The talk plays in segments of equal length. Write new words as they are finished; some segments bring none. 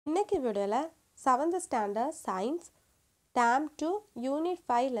இன்னைக்கு வீடியோவில் 7th standard science term 2 unit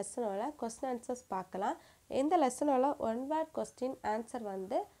 5 லெசனோட question answers பார்க்கலாம். இந்த லெசனோட ஒன் வேர்ட் கொஸ்டின் ஆன்சர்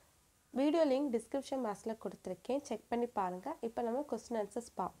வந்து வீடியோ லிங்க் டிஸ்கிரிப்ஷன் பாக்ஸில் கொடுத்துருக்கேன், செக் பண்ணி பாருங்கள். இப்போ நம்ம கொஸ்டின் ஆன்சர்ஸ்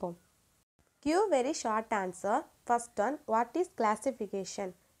பார்ப்போம். Give very short answer. First one, what is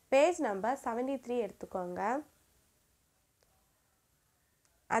classification? Page number 73 எடுத்துக்கோங்க.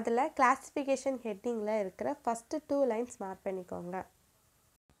 அதில் கிளாசிஃபிகேஷன் ஹெட்டிங்கில் இருக்கிற ஃபஸ்ட்டு 2 லைன்ஸ் மார்க் பண்ணிக்கோங்க.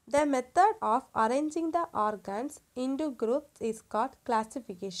 The method of arranging the organs into groups is called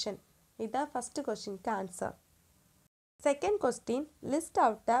classification. இதுதான் ஃபஸ்ட்டு கொஸ்டினுக்கு answer. Second question, list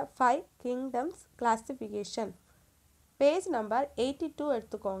out the 5 kingdoms classification. Page number 82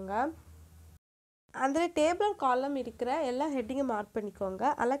 எடுத்துக்கோங்க. அதில் table காலம் இருக்கிற எல்லா ஹெட்டிங்கும் மார்க் பண்ணிக்கோங்க.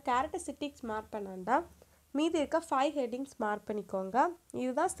 அதில் கேரக்டரிஸ்டிக்ஸ் மார்க் பண்ணாண்டா மீதி இருக்க 5 ஹெட்டிங்ஸ் மார்க் பண்ணிக்கோங்க.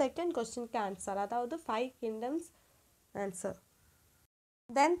 இதுதான் செகண்ட் கொஸ்டினுக்கு ஆன்சர், அதாவது 5 kingdoms answer.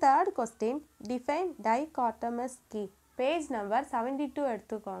 Then third question, define dichotomous key. Page number 72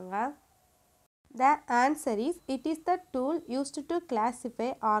 எடுத்துக்கோங்க. The answer is, it is the tool used to classify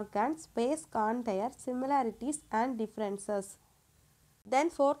organs based on their similarities and differences.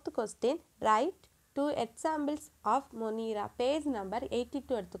 Then fourth question, write 2 examples of Monera. Page number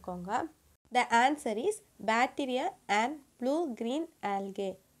 82 எடுத்துக்கோங்க. The answer is bacteria and blue-green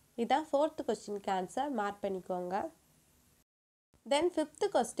algae. இதான் fourth questionக்கு answer, mark பண்ணிக்கோங்க. Then fifth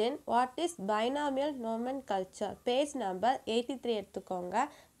question, what is binomial nomenclature? Page number 83 எடுத்துக்கோங்க.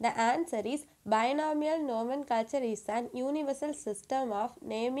 The answer is, binomial nomenclature is an universal system of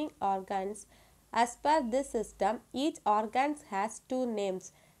naming organs. As per this system, each organ has 2 names.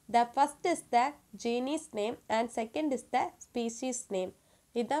 The first is the genus name and second is the species name.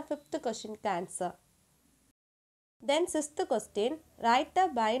 இதுதான் fifth questionக்கு answer. Then sixth question, write the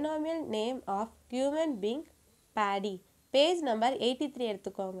binomial name of human being Paddy. Page number 83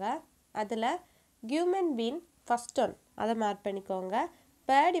 எடுத்துக்கோங்க. அதில் human been first one அதை mark பண்ணிக்கோங்க.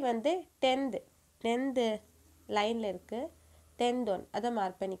 பேடி வந்து 10th லைனில் இருக்குது, 10th one அதை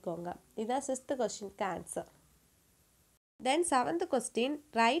mark பண்ணிக்கோங்க. இதுதான் 6th கொஸ்டினுக்கு answer. Then 7th question,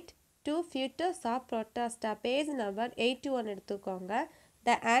 right 2 features of Protista. Page number 81 எடுத்துக்கோங்க.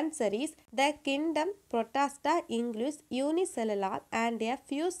 The answer is, the kingdom Protista includes unicellular and a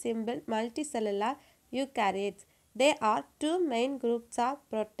few simple multicellular eukaryotes. There are 2 main groups of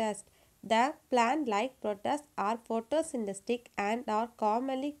protists. The plant-like protists are photosynthetic and are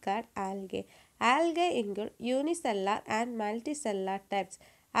commonly called algae. Algae include unicellular and multicellular types.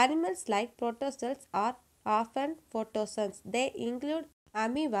 Animals like protozoans are often photosynths. They include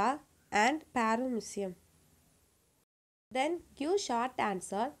amoeba and paramecium. Then give short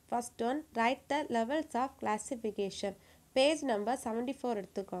answer. First one, write the levels of classification. Page number 74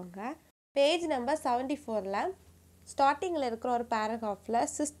 எடுத்துக்கோங்க. Page number 74ல் ஸ்டார்டிங்கில் இருக்கிற ஒரு பேராகிராஃபில்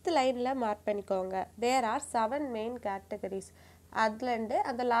 6th லைனில் mark பண்ணிக்கோங்க. There are 7 main categories. அதுலேருந்து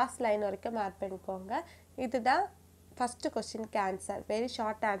அந்த last line வரைக்கும் mark பண்ணிக்கோங்க. இதுதான் ஃபஸ்ட்டு கொஸ்டினுக்கு ஆன்சர். வெரி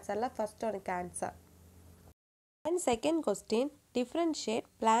ஷார்ட் ஆன்சரில் ஃபஸ்ட் ஒனுக்கு answer. And second question, differentiate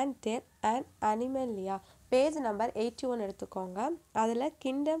பிளான்டேர் and Animalia. Page number 81 எடுத்துக்கோங்க. அதில்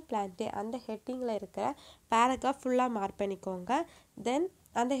கிங்டம் பிளான்டே அந்த ஹெட்டிங்கில் இருக்கிற பேராகிராஃப் ஃபுல்லாக மார்க் பண்ணிக்கோங்க. தென்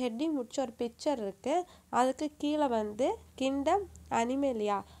அந்த ஹெட்டிங் முடிச்ச ஒரு பிக்சர் இருக்குது, அதுக்கு கீழே வந்து கிங்டம்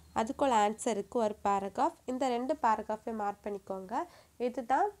அனிமலியா அதுக்குள்ள ஆன்சருக்கு ஒரு பேராகிராஃப். இந்த 2 பேராகிராஃபை மார்க் பண்ணிக்கோங்க.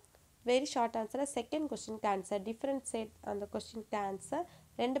 இதுதான் வெரி ஷார்ட் ஆன்சர். செகண்ட் கொஸ்டினுக்கு ஆன்சர், டிஃப்ரென்ஷியேட் அந்த கொஸ்டினுக்கு ஆன்சர்.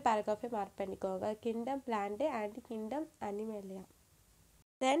 2 பேராகிராஃபை மார்க் பண்ணிக்கோங்க, kingdom Plantae and kingdom Animalia.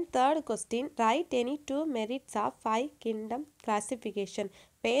 Then third question, write any 2 merits of 5 kingdom classification.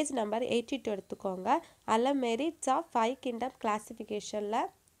 Page number 82 எடுத்துக்கோங்க. அதில் மெரிட்ஸ் ஆஃப் 5 kingdom classificationல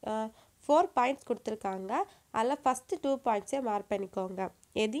 4 பாயிண்ட்ஸ் கொடுத்துருக்காங்க. அதில் ஃபஸ்ட்டு 2 பாயிண்ட்ஸே மார்க் பண்ணிக்கோங்க.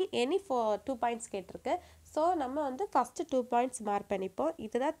 எனி 2 பாயிண்ட்ஸ் கேட்டிருக்கு. ஸோ நம்ம வந்து ஃபஸ்ட்டு 2 பாயிண்ட்ஸ் மார்க் பண்ணிப்போம்.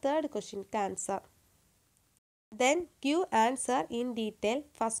 இதுதான் தேர்ட் கொஸ்டினுக்கு answer. Then give answer in detail.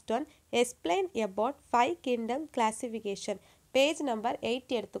 First one, explain about 5 kingdom classification. Page number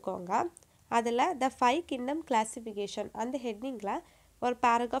 80 எடுத்துக்கோங்க. அதில் த 5 kingdom classification அந்த ஹெட்டிங்கில் ஒரு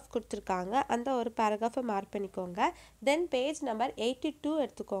பேராகிராஃப் கொடுத்துருக்காங்க. அந்த ஒரு பேராகிராஃபை மார்க் பண்ணிக்கோங்க. தென் பேஜ் நம்பர் 82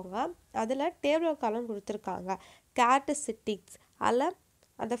 எடுத்துக்கோங்க. அதில் டேபிள் காலம் கொடுத்துருக்காங்க. கேரக்டரிஸ்டிக்ஸ் அதில்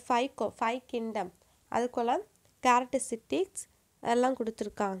அந்த 5 kingdom அதுக்குள்ள கேரக்டரிஸ்டிக்ஸ் எல்லாம்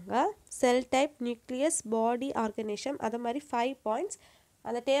கொடுத்துருக்காங்க. செல் டைப், நியூக்ளியஸ், பாடி ஆர்கனைசேஷன், அது மாதிரி 5 பாயிண்ட்ஸ்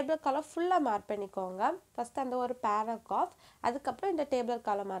அந்த டேபிள் காலம் ஃபுல்லாக மார்க் பண்ணிக்கோங்க. ஃபஸ்ட்டு அந்த ஒரு பேராகிராஃப், அதுக்கப்புறம் இந்த டேபிள்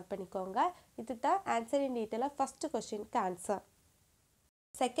காலம் மார்க் பண்ணிக்கோங்க. இதுதான் ஆன்சர் இன் டீட்டெயிலாக ஃபஸ்ட்டு கொஸ்டினுக்கு answer.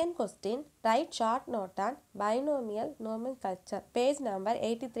 Second question, right short note on binomial நோமென்கிளச்சர். Page number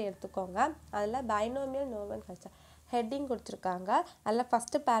 83 எடுத்துக்கோங்க. அதில் பைனோமியல் நோமென்கிளச்சர் ஹெட்டிங் கொடுத்துருக்காங்க. அதில்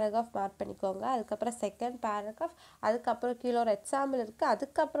ஃபஸ்ட்டு பேராகிராஃப் மார்க் பண்ணிக்கோங்க. அதுக்கப்புறம் செகண்ட் பேராகிராஃப், அதுக்கப்புறம் கீழே ஒரு எக்ஸாம்பிள் இருக்குது,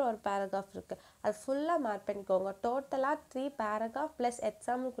 அதுக்கப்புறம் ஒரு பேராகிராஃப் இருக்குது. அது ஃபுல்லாக மார்க் பண்ணிக்கோங்க. டோட்டலாக 3 பேராகிராஃப் ப்ளஸ்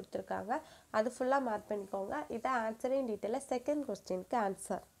எக்ஸாம்பிள் கொடுத்துருக்காங்க. அது ஃபுல்லாக மார்க் பண்ணிக்கோங்க. இதை ஆன்சரிங் டீட்டெயிலில் செகண்ட் கொஸ்டினுக்கு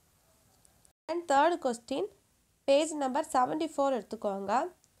answer. And third question page number 74 எடுத்துக்கோங்க.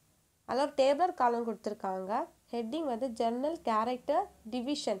 அதில் ஒரு டேபிளர் காலம் கொடுத்துருக்காங்க. ஹெட்டிங் வந்து ஜெர்னல் கேரக்டர்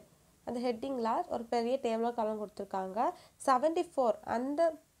டிவிஷன். அந்த ஹெட்டிங்கில் ஒரு பெரிய டேபிளர் காலம் கொடுத்துருக்காங்க. 74 அந்த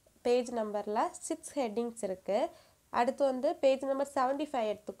பேஜ் நம்பரில் 6 ஹெட்டிங்ஸ் இருக்குது. அடுத்து வந்து பேஜ் நம்பர் 75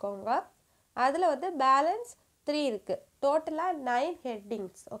 எடுத்துக்கோங்க. அதில் வந்து பேலன்ஸ் 3 இருக்குது. டோட்டலாக 9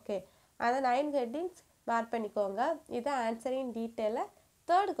 ஹெட்டிங்ஸ். ஓகே, அந்த 9 ஹெட்டிங்ஸ் மார்க் பண்ணிக்கோங்க. இதை ஆன்சரிங் டீட்டெயிலில்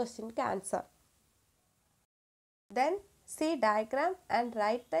தேர்ட் கொஸ்டினுக்கு answer. Then see diagram and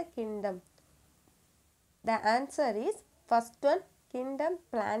write the kingdom. The answer is first one kingdom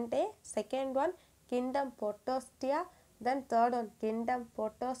Plantae, second one kingdom Potostia, then third one kingdom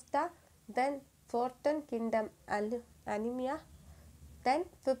Potosta, then fourth one kingdom Anemia, then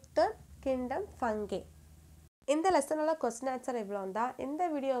fifth one kingdom Fungi. இந்த லெசனோட question answer இவ்வளோ தான். இந்த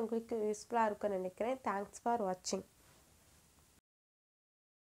video உங்களுக்கு யூஸ்ஃபுல்லாக இருக்குன்னு நினைக்கிறேன். Thanks for வாட்சிங்.